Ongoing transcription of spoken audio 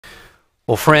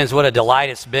Well, friends, what a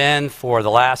delight it's been for the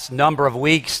last number of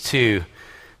weeks to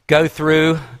go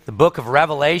through the book of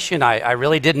Revelation. I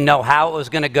really didn't know how it was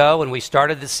going to go when we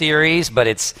started the series, but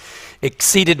it's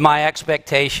exceeded my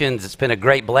expectations. It's been a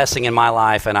great blessing in my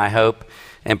life, and I hope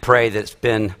and pray that it's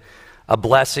been a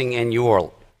blessing in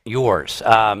yours.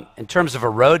 In terms of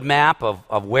a roadmap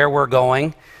of where we're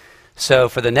going, so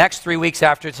for the next 3 weeks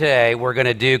after today, we're going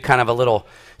to do kind of a little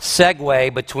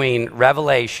segue between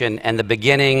Revelation and the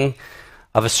beginning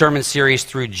of a sermon series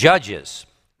through Judges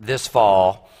this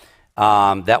fall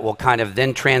that will kind of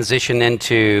then transition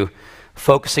into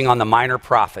focusing on the minor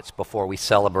prophets before we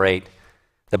celebrate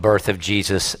the birth of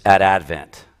Jesus at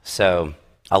Advent. So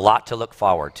a lot to look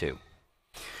forward to.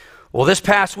 Well, this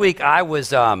past week I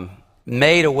was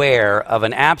made aware of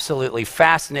an absolutely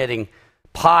fascinating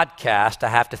podcast. I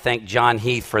have to thank John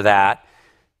Heath for that.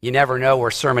 You never know where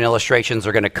sermon illustrations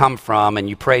are going to come from, and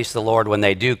you praise the Lord when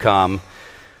they do come.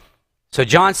 So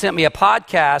John sent me a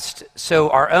podcast.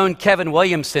 So our own Kevin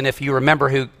Williamson, if you remember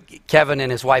who Kevin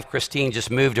and his wife Christine just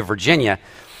moved to Virginia,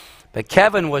 but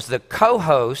Kevin was the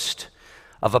co-host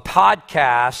of a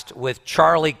podcast with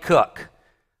Charlie Cook.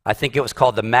 I think it was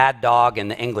called The Mad Dog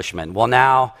and the Englishman. Well,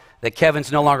 now that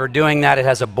Kevin's no longer doing that, it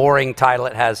has a boring title.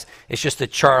 It's just a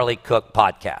Charlie Cook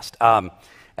podcast.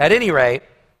 At any rate,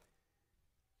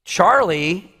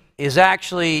 Charlie is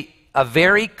actually a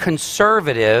very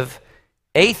conservative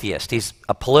atheist. He's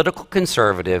a political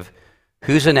conservative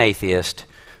who's an atheist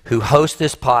who hosts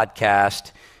this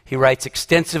podcast. He writes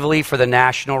extensively for the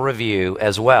National Review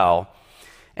as well.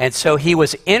 And so he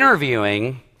was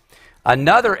interviewing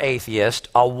another atheist,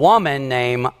 a woman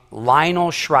named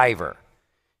Lionel Shriver.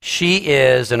 She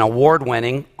is an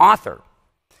award-winning author.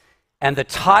 And the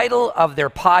title of their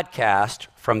podcast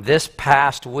from this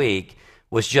past week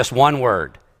was just one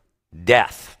word: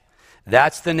 death.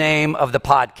 That's the name of the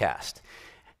podcast.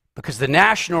 Because the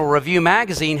National Review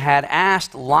magazine had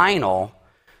asked Lionel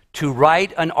to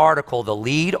write an article, the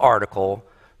lead article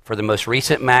for the most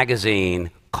recent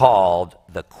magazine called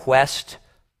The Quest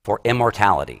for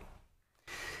Immortality.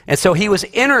 And so he was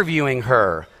interviewing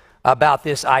her about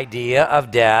this idea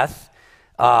of death,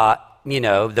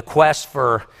 the quest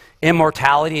for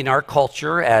immortality in our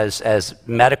culture as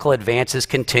medical advances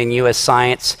continue, as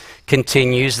science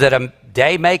continues, that a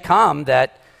day may come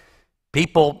that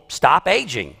people stop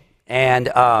aging. And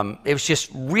it was just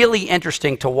really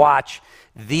interesting to watch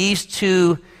these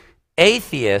two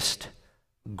atheists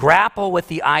grapple with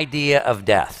the idea of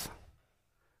death,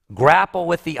 grapple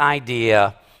with the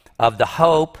idea of the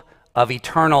hope of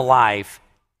eternal life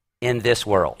in this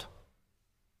world.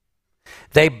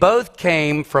 They both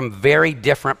came from very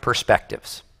different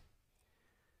perspectives.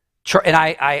 And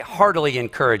I heartily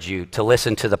encourage you to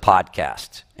listen to the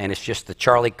podcast. And it's just the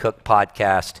Charlie Cook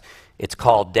podcast. It's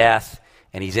called Death,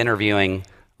 and he's interviewing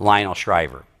Lionel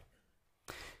Shriver.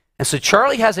 And so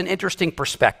Charlie has an interesting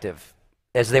perspective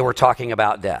as they were talking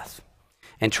about death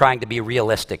and trying to be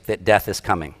realistic that death is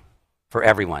coming for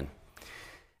everyone.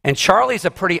 And Charlie's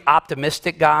a pretty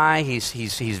optimistic guy.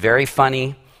 He's very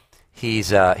funny.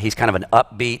 He's kind of an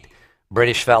upbeat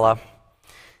British fella.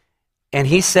 And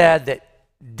he said that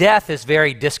death is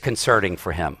very disconcerting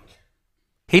for him.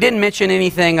 He didn't mention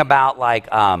anything about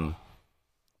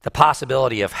the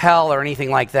possibility of hell or anything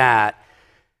like that.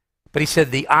 But he said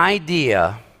the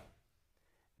idea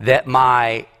that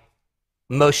my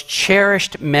most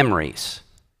cherished memories,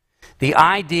 the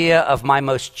idea of my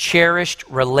most cherished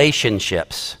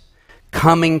relationships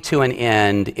coming to an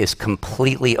end is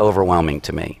completely overwhelming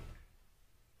to me.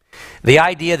 The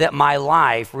idea that my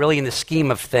life, really in the scheme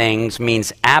of things,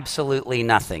 means absolutely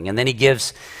nothing. And then he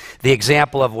gives the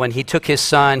example of when he took his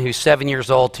son, who's 7 years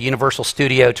old, to Universal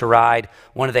Studio to ride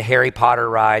one of the Harry Potter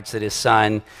rides that his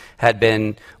son had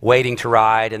been waiting to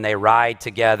ride, and they ride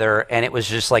together. And it was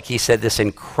just like he said, this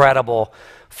incredible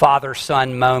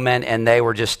father-son moment, and they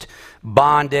were just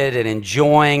bonded and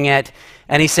enjoying it.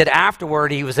 And he said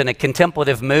afterward he was in a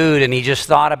contemplative mood, and he just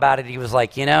thought about it. He was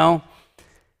like,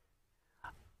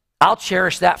 I'll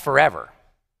cherish that forever.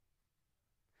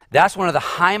 That's one of the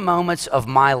high moments of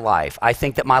my life, I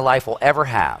think, that my life will ever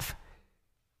have.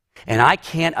 And I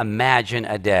can't imagine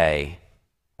a day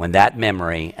when that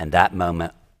memory and that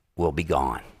moment will be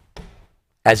gone,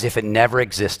 as if it never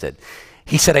existed.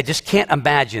 He said, I just can't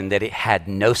imagine that it had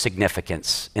no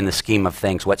significance in the scheme of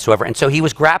things whatsoever. And so he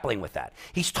was grappling with that.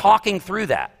 He's talking through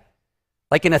that,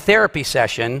 like in a therapy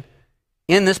session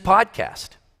in this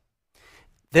podcast.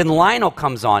 Then Lionel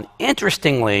comes on.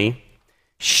 Interestingly,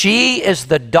 she is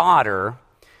the daughter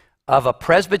of a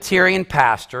Presbyterian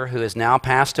pastor who has now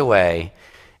passed away,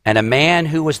 and a man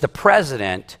who was the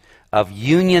president of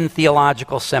Union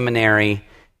Theological Seminary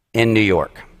in New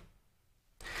York.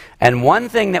 And one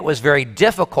thing that was very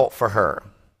difficult for her,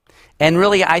 and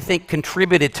really I think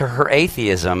contributed to her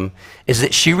atheism, is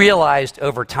that she realized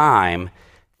over time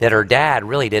that her dad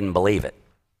really didn't believe it.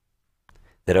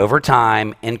 That over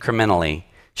time, incrementally,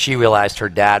 she realized her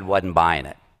dad wasn't buying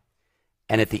it.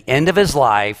 And at the end of his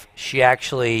life, she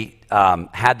actually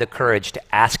had the courage to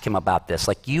ask him about this.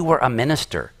 Like, you were a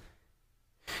minister.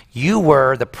 You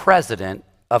were the president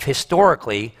of,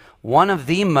 historically, one of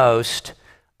the most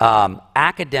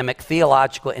academic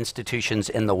theological institutions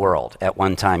in the world. At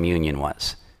one time, Union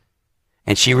was.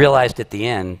 And she realized at the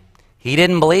end, he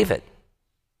didn't believe it.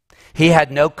 He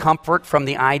had no comfort from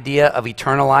the idea of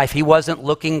eternal life. He wasn't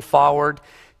looking forward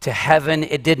to heaven.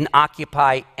 It didn't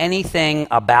occupy anything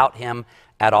about him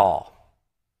at all.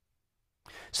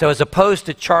 So as opposed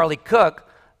to Charlie Cook,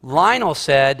 Lionel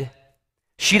said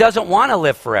she doesn't want to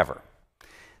live forever.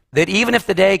 That even if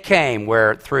the day came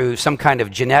where through some kind of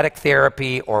genetic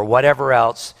therapy or whatever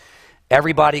else,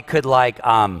 everybody could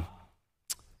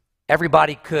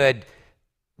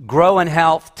grow in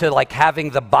health to like having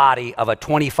the body of a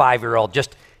 25-year-old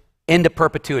just into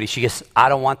perpetuity. She goes, I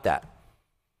don't want that.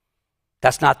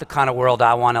 That's not the kind of world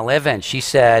I want to live in. She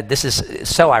said, this is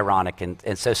so ironic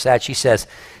and so sad. She says,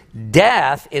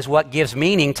 death is what gives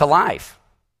meaning to life.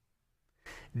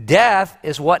 Death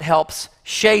is what helps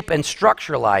shape and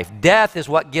structure life. Death is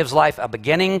what gives life a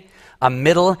beginning, a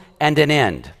middle, and an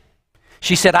end.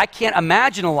 She said, I can't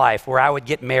imagine a life where I would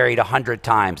get married 100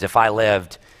 times if I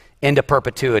lived into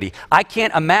perpetuity. I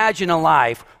can't imagine a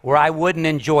life where I wouldn't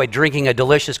enjoy drinking a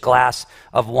delicious glass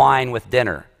of wine with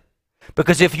dinner.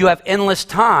 Because if you have endless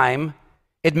time,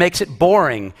 it makes it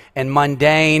boring and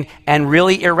mundane and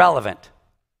really irrelevant.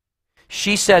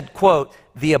 She said, quote,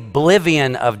 the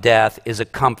oblivion of death is a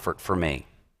comfort for me.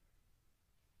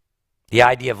 The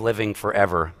idea of living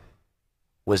forever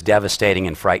was devastating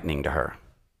and frightening to her.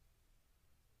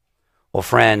 Well,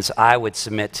 friends, I would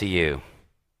submit to you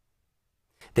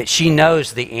that she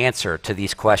knows the answer to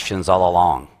these questions all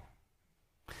along.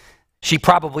 She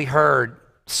probably heard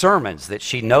sermons that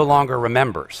she no longer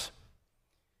remembers.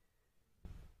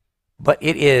 But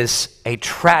it is a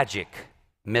tragic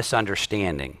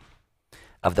misunderstanding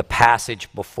of the passage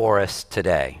before us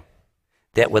today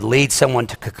that would lead someone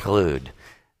to conclude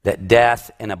that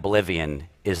death and oblivion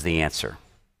is the answer.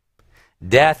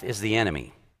 Death is the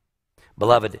enemy.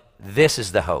 Beloved, this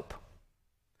is the hope.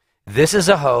 This is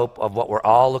a hope of what we're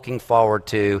all looking forward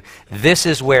to. This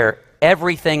is where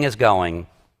everything is going.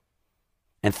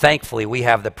 And thankfully, we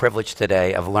have the privilege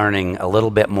today of learning a little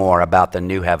bit more about the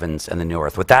new heavens and the new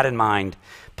earth. With that in mind,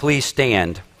 please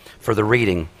stand for the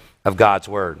reading of God's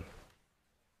word.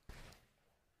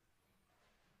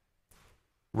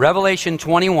 Revelation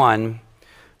 21,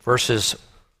 verses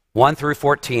 1 through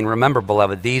 14. Remember,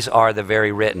 beloved, these are the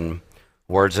very written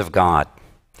words of God.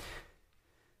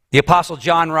 The Apostle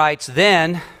John writes,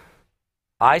 Then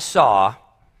I saw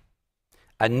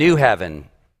a new heaven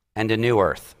and a new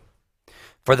earth.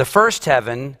 For the first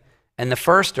heaven and the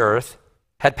first earth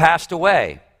had passed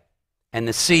away, and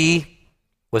the sea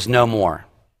was no more.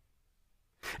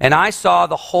 And I saw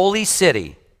the holy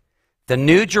city, the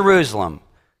new Jerusalem,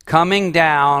 coming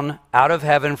down out of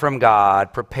heaven from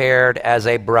God, prepared as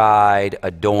a bride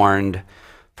adorned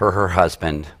for her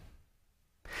husband.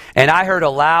 And I heard a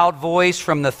loud voice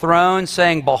from the throne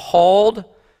saying, Behold,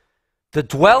 the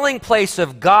dwelling place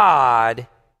of God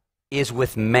is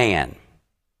with man.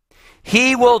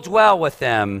 He will dwell with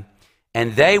them,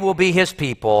 and they will be his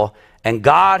people, and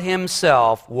God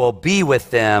himself will be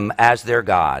with them as their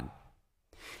God.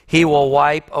 He will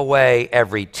wipe away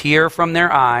every tear from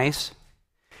their eyes,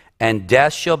 and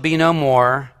death shall be no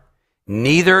more,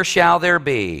 neither shall there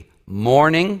be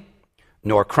mourning,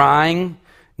 nor crying,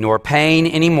 nor pain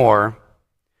anymore,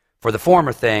 for the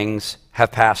former things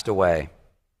have passed away.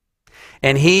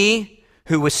 And he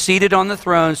who was seated on the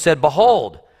throne said,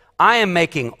 Behold, I am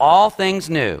making all things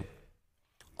new.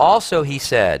 Also he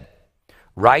said,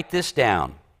 Write this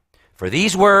down, for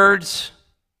these words,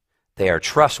 they are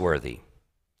trustworthy,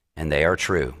 and they are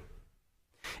true.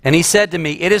 And he said to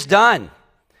me, It is done.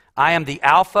 I am the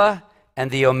Alpha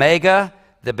and the Omega,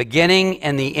 the beginning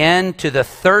and the end. To the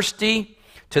thirsty,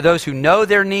 to those who know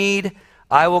their need,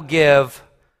 I will give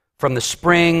from the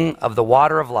spring of the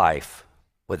water of life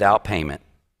without payment.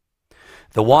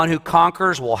 The one who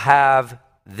conquers will have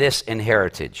this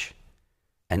inheritance,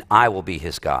 and I will be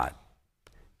his God,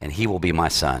 and he will be my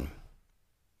son.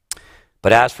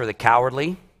 But as for the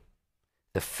cowardly,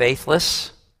 the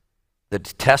faithless, the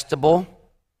detestable,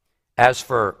 as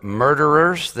for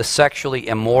murderers, the sexually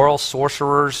immoral,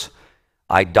 sorcerers,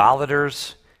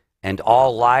 idolaters, and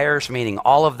all liars, meaning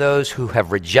all of those who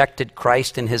have rejected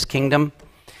Christ and his kingdom,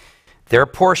 their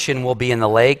portion will be in the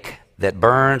lake that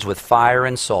burns with fire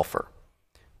and sulfur,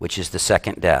 which is the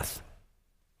second death.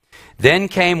 Then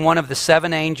came one of the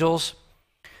 7 angels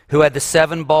who had the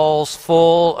 7 bowls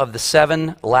full of the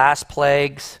 7 last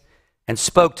plagues and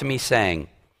spoke to me, saying,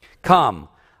 "Come,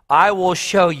 I will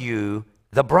show you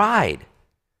the bride,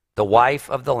 the wife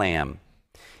of the Lamb."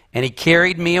 And he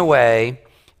carried me away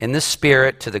in the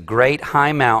Spirit to the great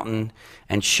high mountain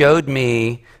and showed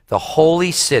me the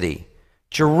holy city,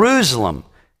 Jerusalem,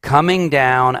 coming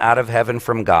down out of heaven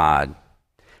from God,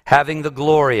 having the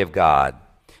glory of God,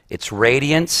 its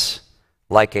radiance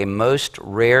like a most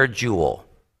rare jewel,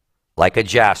 like a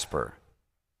jasper,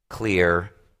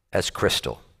 clear as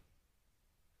crystal.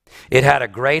 It had a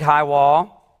great high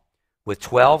wall with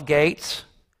 12 gates,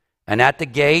 and at the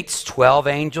gates 12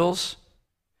 angels,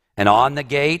 and on the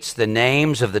gates the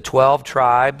names of the 12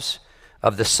 tribes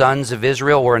of the sons of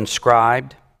Israel were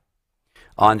inscribed.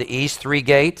 On the east 3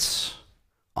 gates,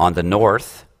 on the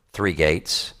north 3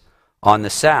 gates, on the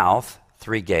south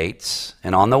 3 gates,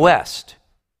 and on the west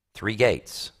 3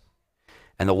 gates.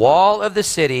 And the wall of the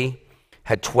city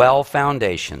had 12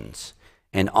 foundations,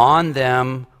 and on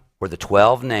them were the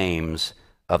 12 names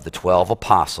of the 12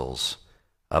 apostles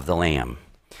of the Lamb.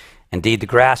 Indeed, the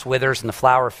grass withers and the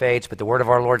flower fades, but the word of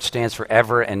our Lord stands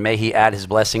forever, and may he add his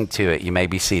blessing to it. You may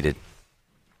be seated.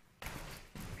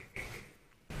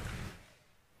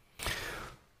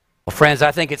 Well, friends,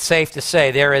 I think it's safe to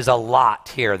say there is a lot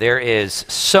here. There is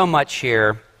so much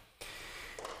here.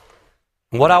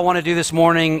 What I want to do this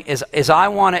morning is I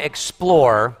want to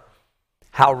explore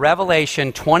how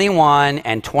Revelation 21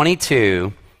 and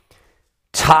 22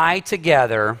 tie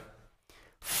together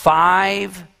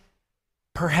 5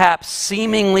 perhaps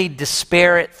seemingly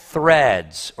disparate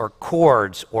threads or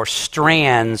cords or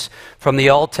strands from the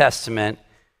Old Testament.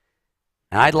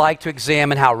 And I'd like to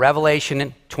examine how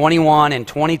Revelation 21 and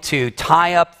 22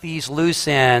 tie up these loose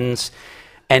ends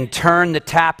and turn the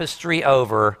tapestry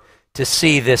over to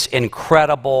see this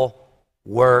incredible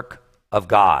work of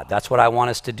God. That's what I want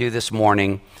us to do this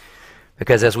morning,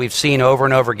 because as we've seen over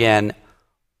and over again,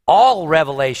 all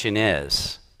Revelation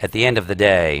is, at the end of the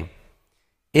day,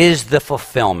 is the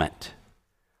fulfillment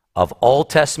of Old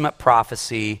Testament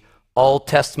prophecy, Old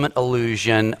Testament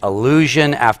illusion,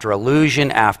 illusion after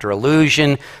illusion after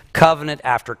illusion, covenant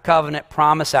after covenant,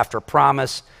 promise after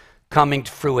promise, coming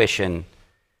to fruition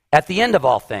at the end of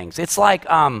all things. It's like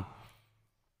an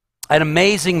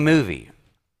amazing movie,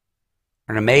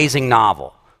 an amazing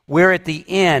novel, where at the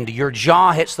end your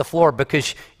jaw hits the floor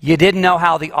because you didn't know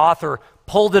how the author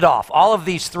pulled it off. All of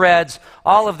these threads,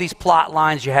 all of these plot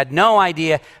lines, you had no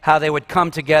idea how they would come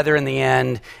together in the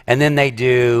end, and then they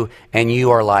do, and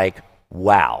you are like,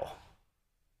 wow.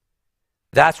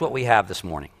 That's what we have this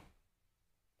morning.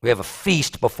 We have a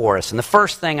feast before us, and the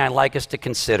first thing I'd like us to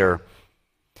consider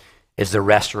is the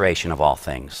restoration of all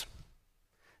things.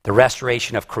 The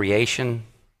restoration of creation,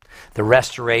 the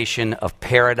restoration of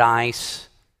paradise,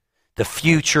 the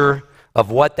future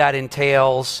of what that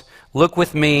entails. Look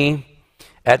with me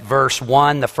at verse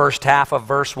 1, the first half of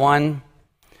verse 1.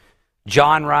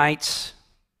 John writes,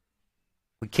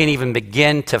 we can't even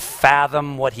begin to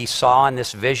fathom what he saw in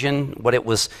this vision, what it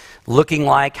was looking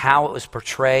like, how it was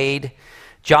portrayed.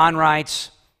 John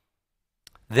writes,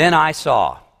 "Then I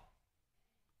saw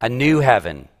a new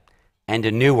heaven and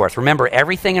a new earth." Remember,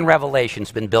 everything in Revelation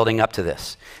has been building up to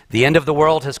this. The end of the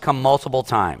world has come multiple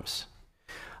times.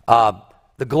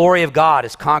 The glory of God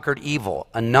has conquered evil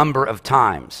a number of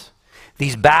times.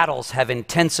 These battles have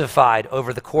intensified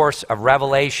over the course of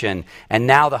Revelation, and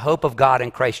now the hope of God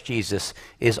in Christ Jesus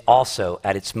is also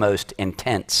at its most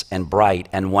intense and bright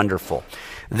and wonderful.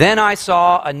 "Then I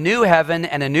saw a new heaven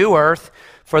and a new earth,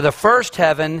 for the first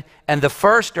heaven and the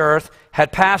first earth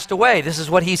had passed away." This is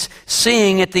what he's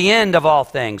seeing at the end of all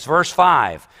things. Verse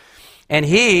 5, "And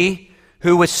he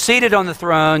who was seated on the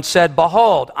throne said,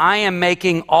 'Behold, I am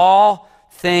making all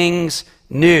things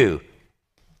new.'"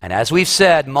 And as we've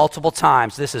said multiple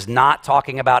times, this is not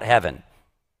talking about heaven.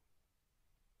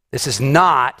 This is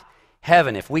not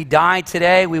heaven. If we died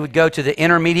today, we would go to the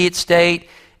intermediate state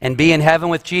and be in heaven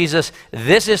with Jesus.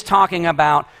 This is talking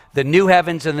about the new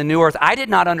heavens and the new earth. I did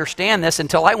not understand this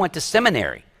until I went to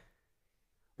seminary.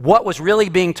 What was really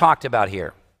being talked about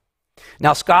here?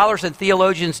 Now, scholars and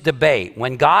theologians debate,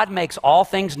 when God makes all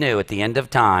things new at the end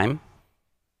of time,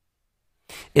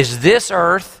 is this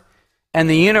earth and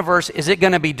the universe, is it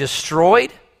going to be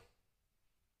destroyed?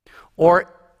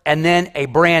 And then a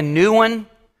brand new one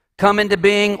come into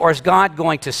being? Or is God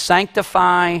going to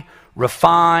sanctify,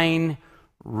 refine,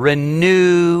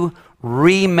 renew,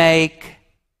 remake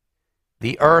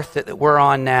the earth that we're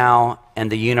on now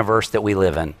and the universe that we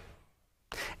live in.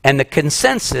 And the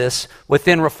consensus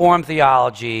within Reformed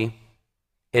theology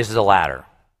is the latter.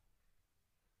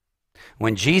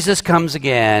 When Jesus comes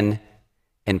again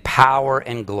in power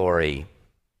and glory,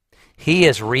 he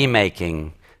is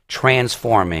remaking,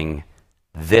 transforming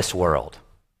this world,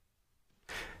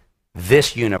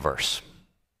 this universe.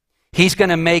 He's going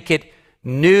to make it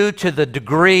new to the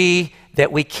degree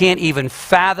that we can't even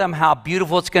fathom how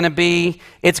beautiful it's going to be.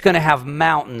 It's going to have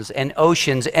mountains and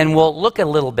oceans, and we'll look a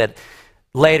little bit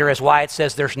later as why it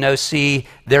says there's no sea,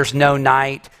 there's no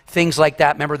night, things like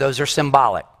that. Remember, those are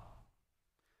symbolic.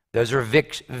 Those are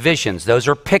visions. Those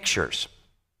are pictures.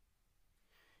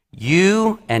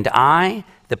 You and I,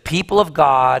 the people of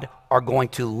God, are going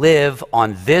to live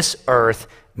on this earth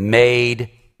made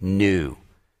new.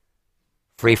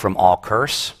 Free from all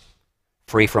curse,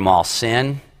 free from all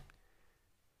sin.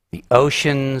 The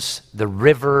oceans, the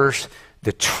rivers,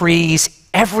 the trees,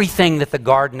 everything that the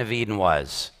Garden of Eden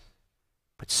was,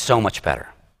 but so much better.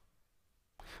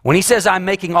 When he says, I'm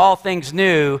making all things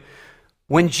new,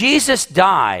 when Jesus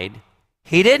died,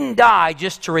 he didn't die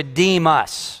just to redeem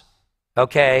us,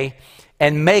 okay,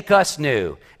 and make us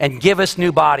new and give us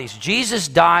new bodies. Jesus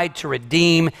died to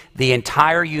redeem the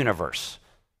entire universe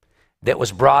that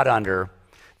was brought under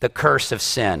the curse of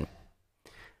sin.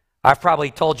 I've probably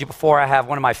told you before, I have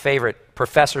one of my favorite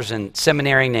professors in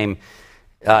seminary named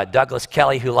Douglas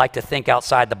Kelly, who liked to think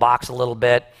outside the box a little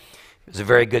bit. He was a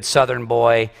very good Southern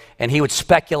boy, and he would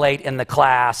speculate in the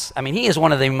class. I mean, he is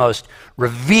one of the most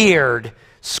revered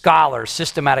scholars,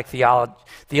 systematic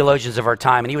theologians of our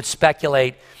time, and he would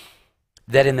speculate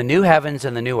that in the new heavens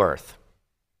and the new earth,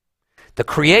 the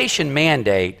creation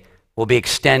mandate will be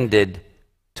extended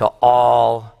to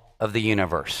all of the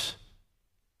universe.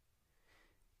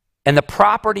 And the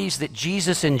properties that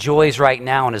Jesus enjoys right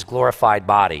now in his glorified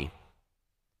body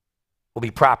will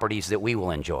be properties that we will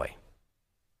enjoy.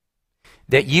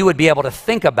 That you would be able to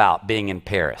think about being in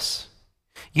Paris.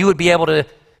 You would be able to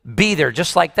be there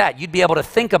just like that. You'd be able to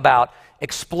think about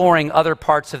exploring other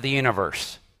parts of the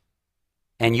universe.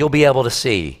 And you'll be able to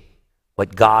see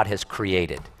what God has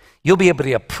created. You'll be able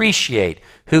to appreciate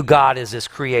who God is as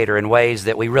creator in ways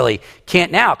that we really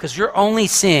can't now, because you're only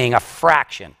seeing a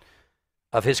fraction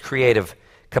of his creative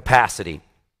capacity.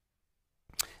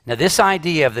 Now, this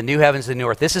idea of the new heavens and the new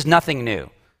earth, this is nothing new.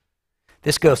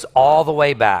 This goes all the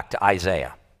way back to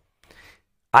Isaiah.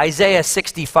 Isaiah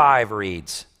 65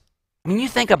 reads, I mean, you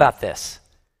think about this.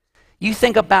 You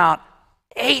think about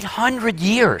 800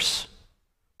 years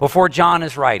before John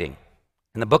is writing.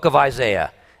 In the book of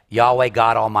Isaiah, Yahweh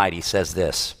God Almighty says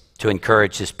this to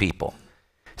encourage his people.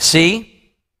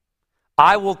 See,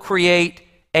 I will create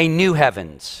a new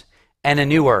heavens and a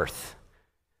new earth.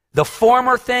 The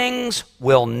former things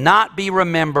will not be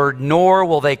remembered, nor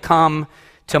will they come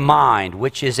to mind,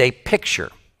 which is a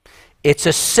picture. It's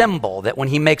a symbol that when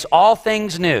he makes all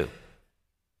things new,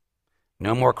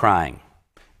 no more crying,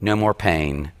 no more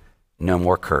pain, no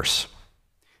more curse.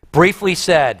 Briefly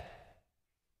said,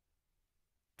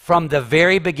 from the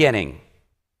very beginning,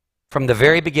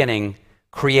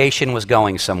 creation was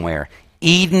going somewhere.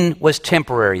 Eden was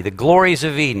temporary. The glories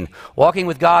of Eden, walking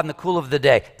with God in the cool of the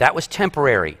day, that was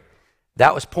temporary.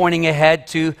 That was pointing ahead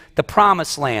to the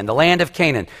promised land, the land of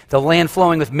Canaan, the land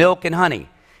flowing with milk and honey.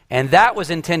 And that was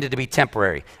intended to be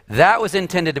temporary. That was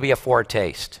intended to be a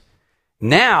foretaste.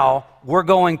 Now we're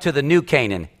going to the new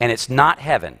Canaan, and it's not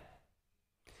heaven.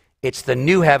 It's the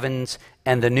new heavens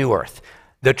and the new earth.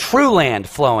 The true land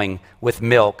flowing with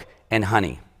milk and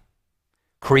honey.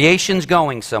 Creation's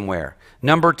going somewhere.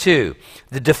 Number two,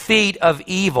 the defeat of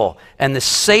evil and the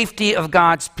safety of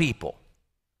God's people.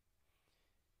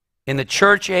 In the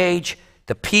church age,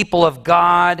 the people of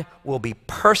God will be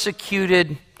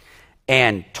persecuted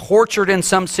and tortured in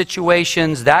some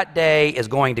situations. That day is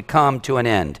going to come to an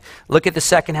end. Look at the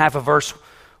second half of verse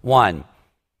 1.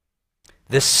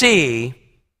 The sea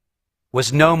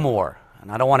was no more.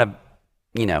 And I don't want to,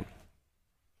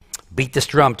 beat this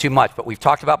drum too much, but we've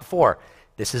talked about before.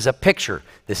 This is a picture.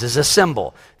 This is a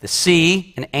symbol. The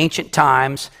sea in ancient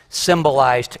times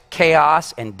symbolized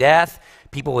chaos and death.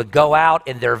 People would go out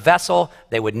in their vessel.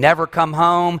 They would never come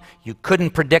home. You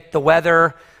couldn't predict the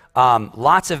weather.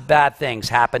 Lots of bad things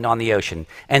happened on the ocean.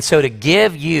 And so to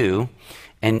give you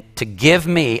and to give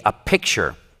me a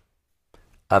picture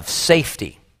of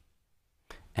safety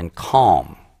and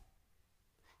calm,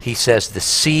 he says the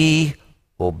sea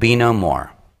will be no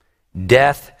more.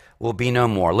 Death will be no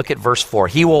more. Look at verse 4.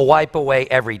 He will wipe away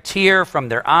every tear from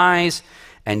their eyes,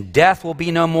 and death will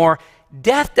be no more.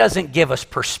 Death doesn't give us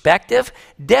perspective.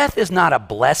 Death is not a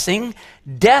blessing.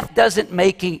 Death doesn't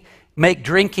make make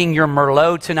drinking your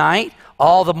Merlot tonight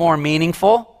all the more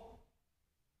meaningful.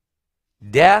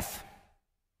 Death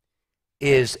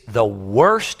is the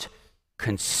worst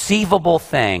conceivable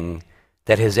thing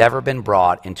that has ever been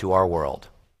brought into our world.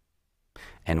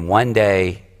 And one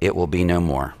day it will be no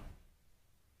more.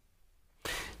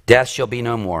 Death shall be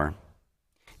no more.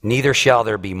 Neither shall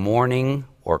there be mourning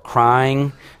or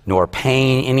crying nor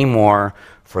pain anymore,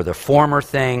 for the former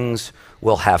things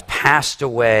will have passed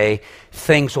away.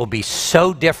 Things will be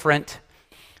so different.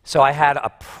 So I had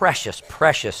a precious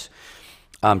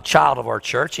child of our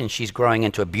church, and she's growing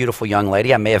into a beautiful young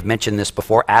lady. I may have mentioned this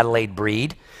before, Adelaide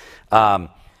Breed.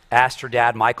 Asked her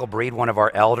dad, Michael Breed, one of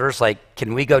our elders, like,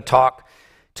 can we go talk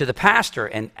to the pastor?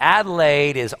 And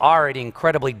Adelaide is already an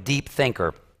incredibly deep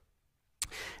thinker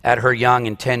at her young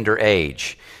and tender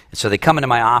age. And so they come into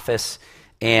my office,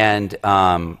 and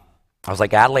I was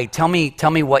like, Adelaide, tell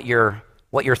me what your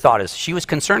thought is. She was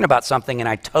concerned about something, and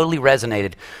I totally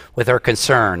resonated with her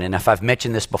concern. And if I've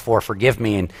mentioned this before, forgive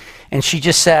me. And she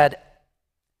just said,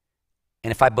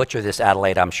 and if I butcher this,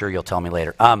 Adelaide, I'm sure you'll tell me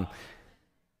later.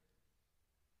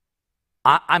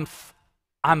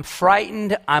 I'm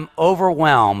frightened, I'm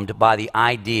overwhelmed by the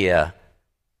idea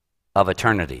of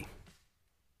eternity.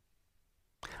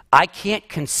 I can't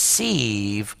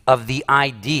conceive of the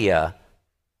idea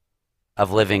of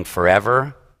living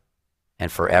forever and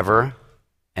forever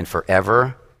and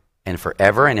forever and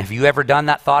forever. And have you ever done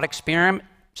that thought experiment?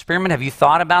 Have you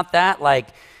thought about that? Like,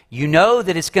 you know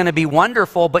that it's going to be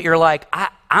wonderful, but you're like,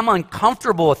 I'm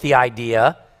uncomfortable with the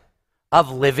idea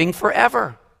of living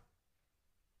forever.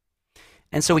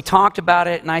 And so we talked about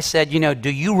it, and I said, do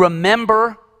you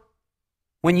remember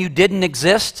when you didn't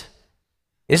exist?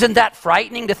 Isn't that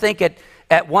frightening to think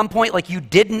at one point like you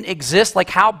didn't exist? Like,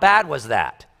 how bad was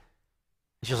that?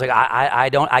 She was like,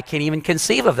 I can't even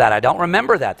conceive of that. I don't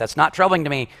remember that. That's not troubling to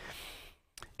me.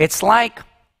 It's like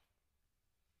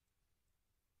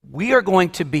we are going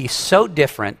to be so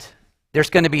different. There's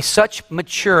going to be such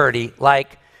maturity.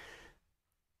 Like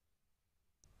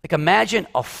imagine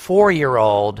a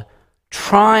 4-year-old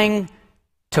trying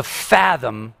to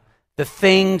fathom the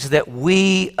things that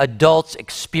we adults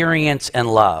experience and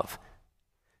love.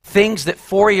 Things that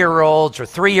 4-year-olds or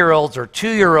 3-year-olds or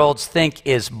 2-year-olds think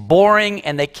is boring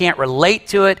and they can't relate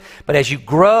to it. But as you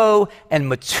grow and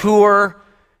mature,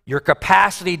 your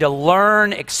capacity to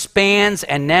learn expands,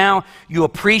 and now you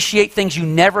appreciate things you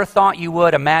never thought you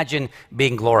would. Imagine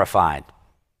being glorified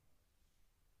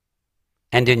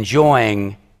and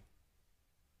enjoying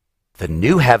the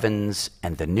new heavens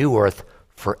and the new earth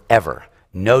forever.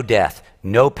 No death,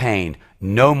 no pain,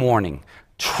 no mourning.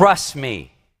 Trust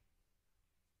me,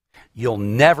 you'll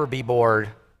never be bored.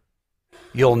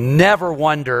 You'll never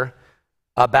wonder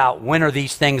about when are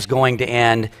these things going to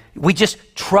end. We just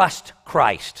trust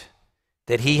Christ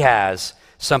that he has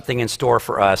something in store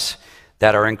for us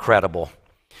that are incredible.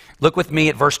 Look with me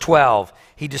at verse 12.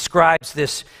 He describes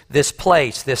this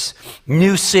place, this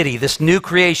new city, this new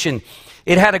creation.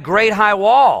 It had a great high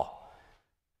wall.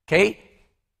 Okay?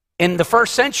 In the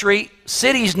first century,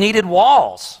 cities needed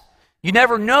walls. You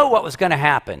never know what was going to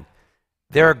happen.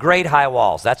 There are great high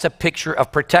walls. That's a picture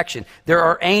of protection. There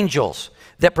are angels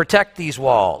that protect these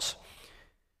walls.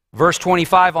 Verse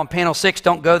 25 on panel 6,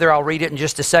 don't go there, I'll read it in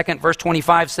just a second. Verse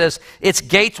 25 says, its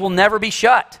gates will never be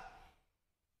shut.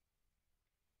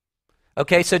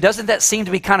 Okay, so doesn't that seem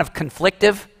to be kind of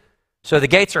conflictive? So the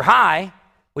gates are high,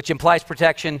 which implies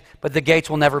protection, but the gates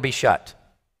will never be shut.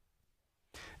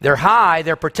 They're high,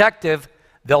 they're protective,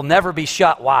 they'll never be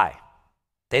shut. Why?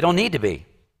 They don't need to be.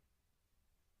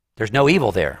 There's no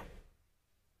evil there.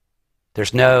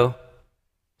 There's no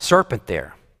serpent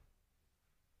there.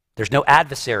 There's no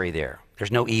adversary there.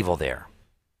 There's no evil there.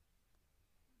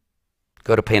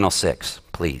 Go to panel 6,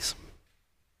 please.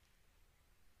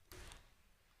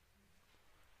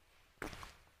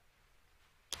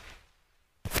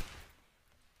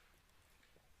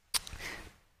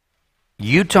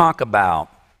 You talk about,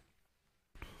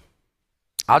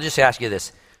 I'll just ask you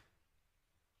this.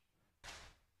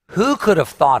 Who could have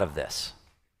thought of this?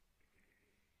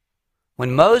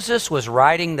 When Moses was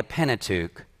writing the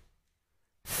Pentateuch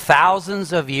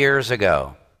thousands of years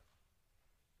ago,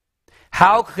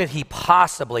 how could he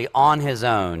possibly on his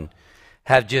own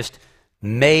have just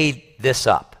made this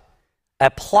up?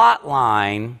 A plot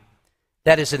line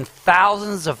that is in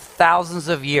thousands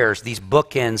of years, these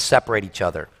bookends separate each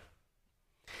other.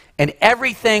 And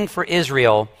everything for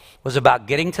Israel was about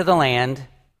getting to the land,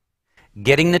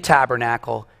 getting the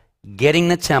tabernacle, getting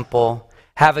the temple,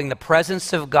 having the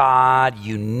presence of God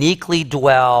uniquely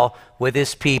dwell with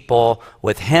his people,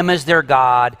 with him as their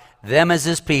God, them as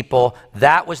his people.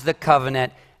 That was the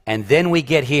covenant. And then we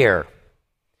get here.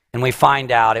 And we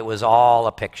find out it was all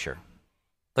a picture.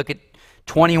 Look at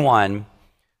 21,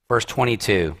 verse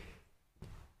 22.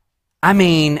 I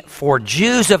mean, for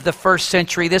Jews of the first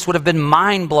century, this would have been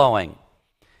mind-blowing.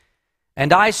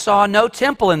 And I saw no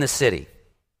temple in the city.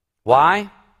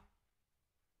 Why?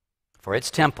 For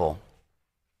its temple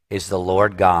is the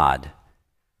Lord God,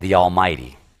 the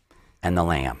Almighty, and the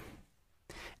Lamb.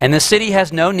 And the city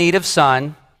has no need of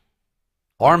sun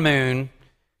or moon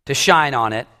to shine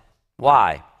on it.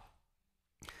 Why?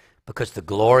 Because the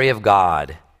glory of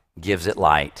God gives it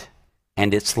light,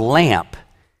 and its lamp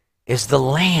is the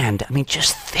land. I mean,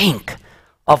 just think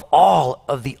of all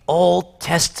of the Old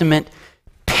Testament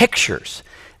pictures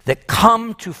that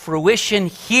come to fruition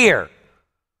here.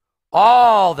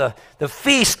 All the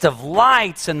feast of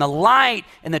lights and the light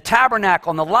and the tabernacle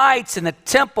and the lights and the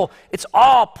temple, it's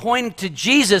all pointing to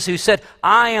Jesus, who said,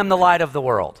 I am the light of the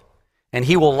world, and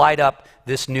he will light up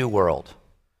this new world.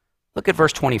 Look at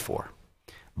verse 24.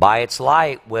 By its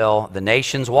light will the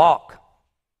nations walk,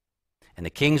 and the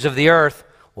kings of the earth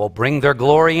will bring their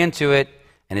glory into it,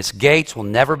 and its gates will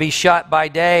never be shut by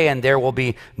day, and there will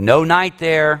be no night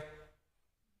there.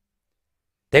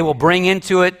 They will bring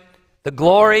into it the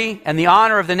glory and the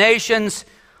honor of the nations,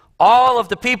 all of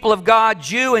the people of God,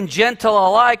 Jew and Gentile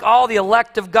alike, all the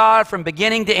elect of God from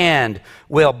beginning to end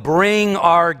will bring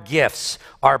our gifts,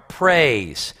 our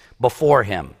praise before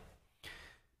him.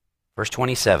 Verse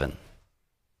 27,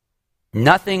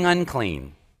 nothing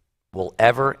unclean will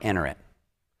ever enter it,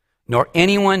 nor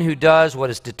anyone who does what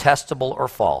is detestable or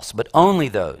false, but only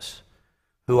those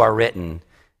who are written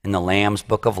in the Lamb's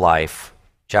book of life.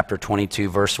 Chapter 22,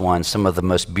 verse 1, some of the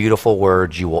most beautiful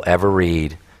words you will ever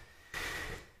read.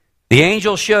 The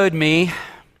angel showed me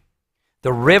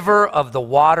the river of the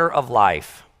water of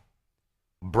life,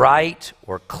 bright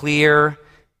or clear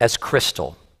as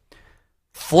crystal,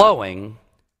 flowing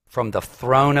from the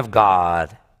throne of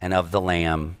God and of the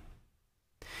Lamb.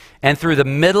 And through the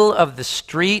middle of the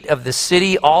street of the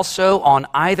city, also on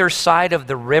either side of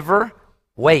the river,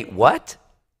 wait, what?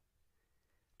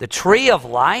 The tree of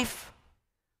life,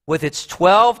 with its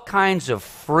 12 kinds of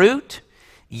fruit,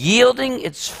 yielding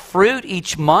its fruit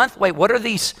each month. Wait, what are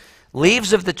these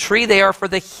leaves of the tree? They are for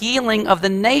the healing of the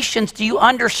nations. Do you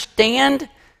understand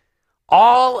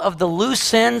all of the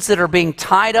loose ends that are being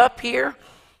tied up here?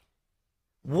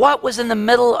 What was in the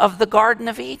middle of the Garden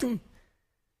of Eden?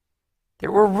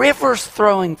 There were rivers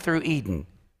flowing through Eden.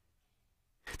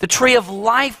 The tree of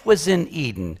life was in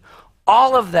Eden.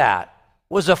 All of that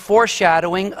was a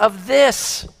foreshadowing of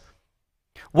this.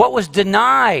 What was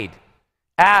denied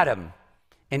Adam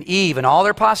and Eve and all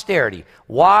their posterity?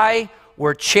 Why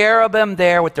were cherubim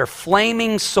there with their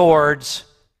flaming swords?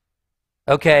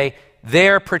 Okay,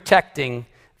 they're protecting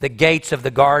the gates of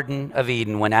the Garden of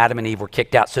Eden when Adam and Eve were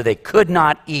kicked out, so they could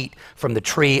not eat from the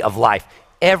tree of life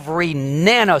every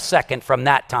nanosecond from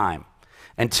that time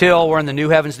until we're in the new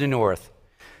heavens, new earth.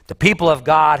 The people of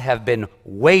God have been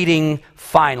waiting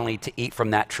finally to eat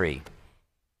from that tree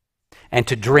and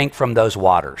to drink from those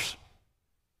waters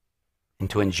and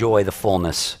to enjoy the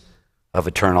fullness of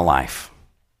eternal life.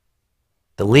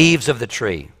 The leaves of the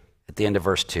tree, at the end of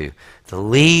verse 2, the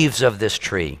leaves of this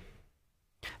tree,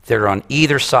 they're on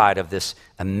either side of this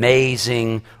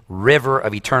amazing river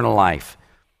of eternal life.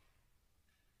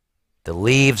 The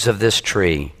leaves of this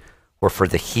tree were for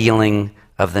the healing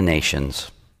of the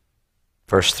nations.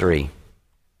 Verse 3,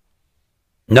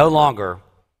 no longer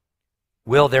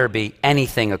will there be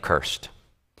anything accursed,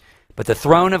 but the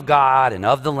throne of God and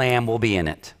of the Lamb will be in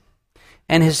it,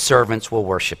 and his servants will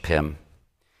worship him.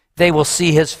 They will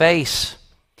see his face,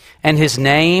 and his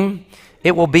name,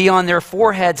 it will be on their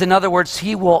foreheads. In other words,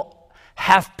 he will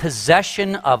have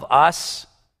possession of us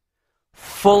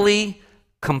fully,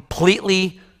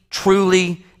 completely,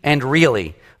 truly, and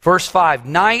really. Verse 5,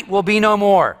 night will be no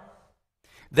more.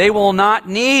 They will not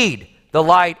need the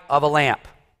light of a lamp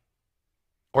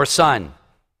or sun,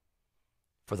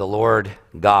 for the Lord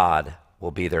God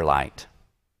will be their light,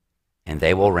 and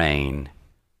they will reign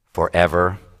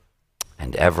forever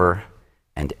and ever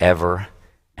and ever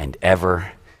and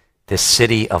ever. This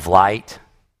city of light.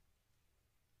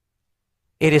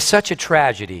 It is such a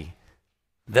tragedy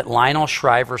that Lionel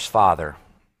Shriver's father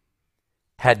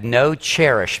had no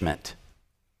cherishment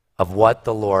of what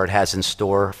the Lord has in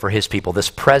store for his people. This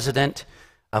president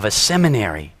of a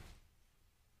seminary.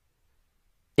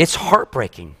 It's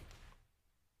heartbreaking.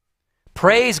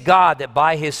 Praise God that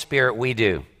by his Spirit we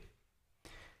do.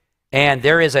 And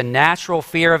there is a natural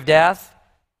fear of death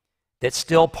that's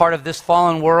still part of this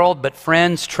fallen world, but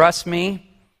friends, trust me,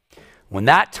 when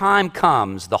that time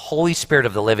comes, the Holy Spirit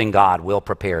of the living God will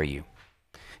prepare you.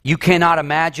 You cannot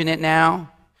imagine it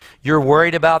now. You're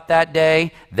worried about that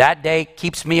day. That day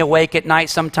keeps me awake at night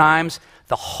sometimes.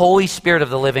 The Holy Spirit of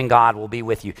the living God will be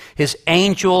with you. His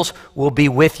angels will be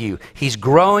with you. He's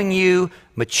growing you,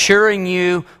 maturing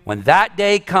you. When that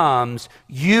day comes,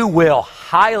 you will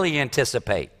highly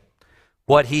anticipate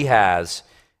what He has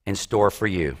in store for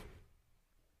you.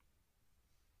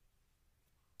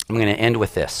 I'm going to end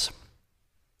with this,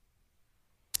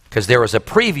 because there was a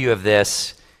preview of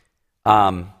this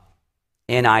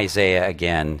in Isaiah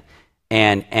again.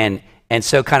 And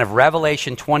so kind of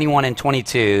Revelation 21 and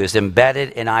 22 is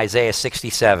embedded in Isaiah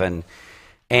 67.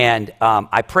 And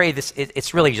I pray this,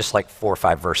 it's really just like 4 or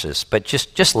 5 verses, but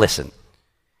just listen.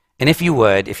 And if you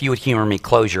would humor me,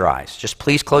 close your eyes. Just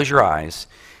please close your eyes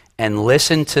and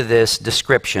listen to this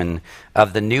description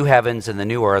of the new heavens and the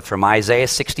new earth from Isaiah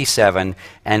 67,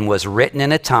 and was written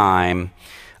in a time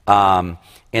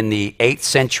in the 8th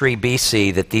century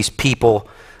BC that these people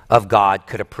of God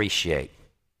could appreciate.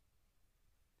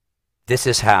 This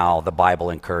is how the Bible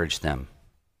encouraged them.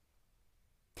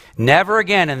 Never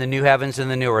again in the new heavens and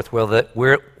the new earth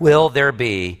will there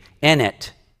be in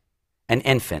it an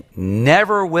infant.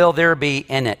 Never will there be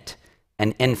in it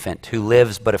an infant who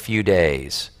lives but a few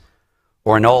days,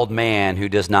 or an old man who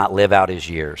does not live out his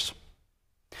years.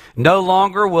 No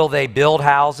longer will they build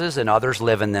houses and others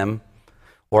live in them,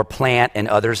 or plant and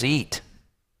others eat.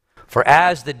 For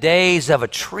as the days of a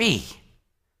tree,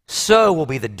 so will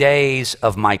be the days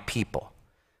of my people.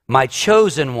 My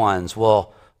chosen ones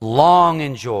will long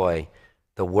enjoy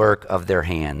the work of their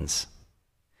hands.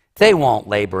 They won't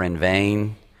labor in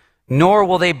vain, nor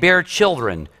will they bear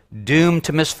children doomed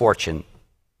to misfortune.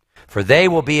 For they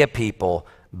will be a people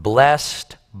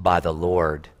blessed by the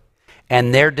Lord,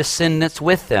 and their descendants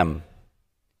with them.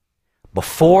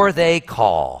 Before they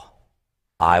call,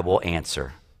 I will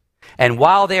answer. And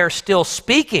while they are still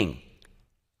speaking,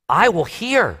 I will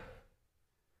hear.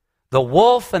 The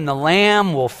wolf and the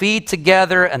lamb will feed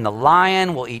together, and the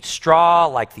lion will eat straw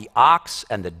like the ox,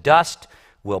 and the dust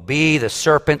will be the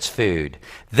serpent's food.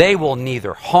 They will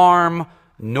neither harm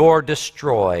nor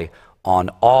destroy on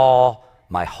all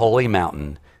my holy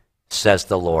mountain, says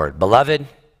the Lord. Beloved,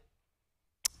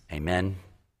 amen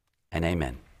and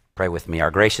amen. Pray with me.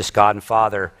 Our gracious God and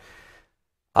Father,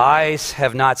 eyes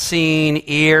have not seen,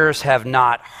 ears have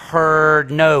not heard,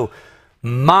 no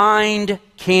mind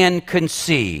can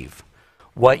conceive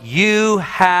what you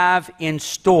have in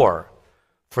store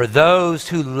for those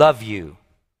who love you,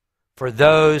 for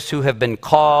those who have been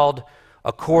called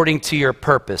according to your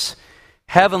purpose.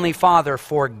 Heavenly Father,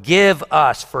 forgive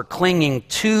us for clinging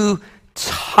too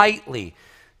tightly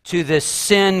to this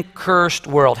sin-cursed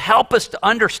world. Help us to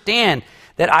understand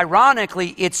that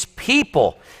ironically it's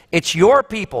people, it's your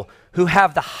people who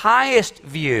have the highest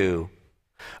view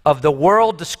of the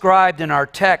world described in our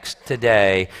text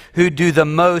today, who do the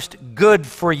most good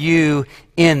for you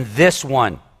in this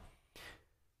one.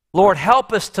 Lord,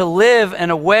 help us to live in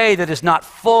a way that is not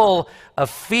full of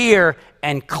fear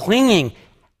and clinging.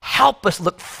 Help us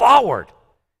look forward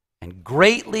and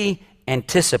greatly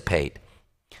anticipate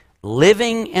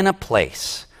living in a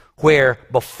place where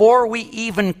before we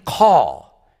even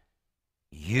call,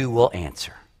 you will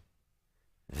answer.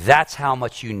 That's how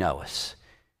much you know us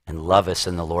and love us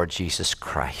in the Lord Jesus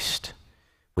Christ.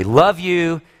 We love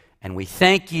you and we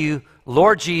thank you,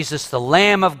 Lord Jesus, the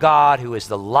Lamb of God, who is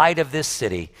the light of this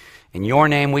city. In your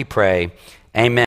name we pray, amen.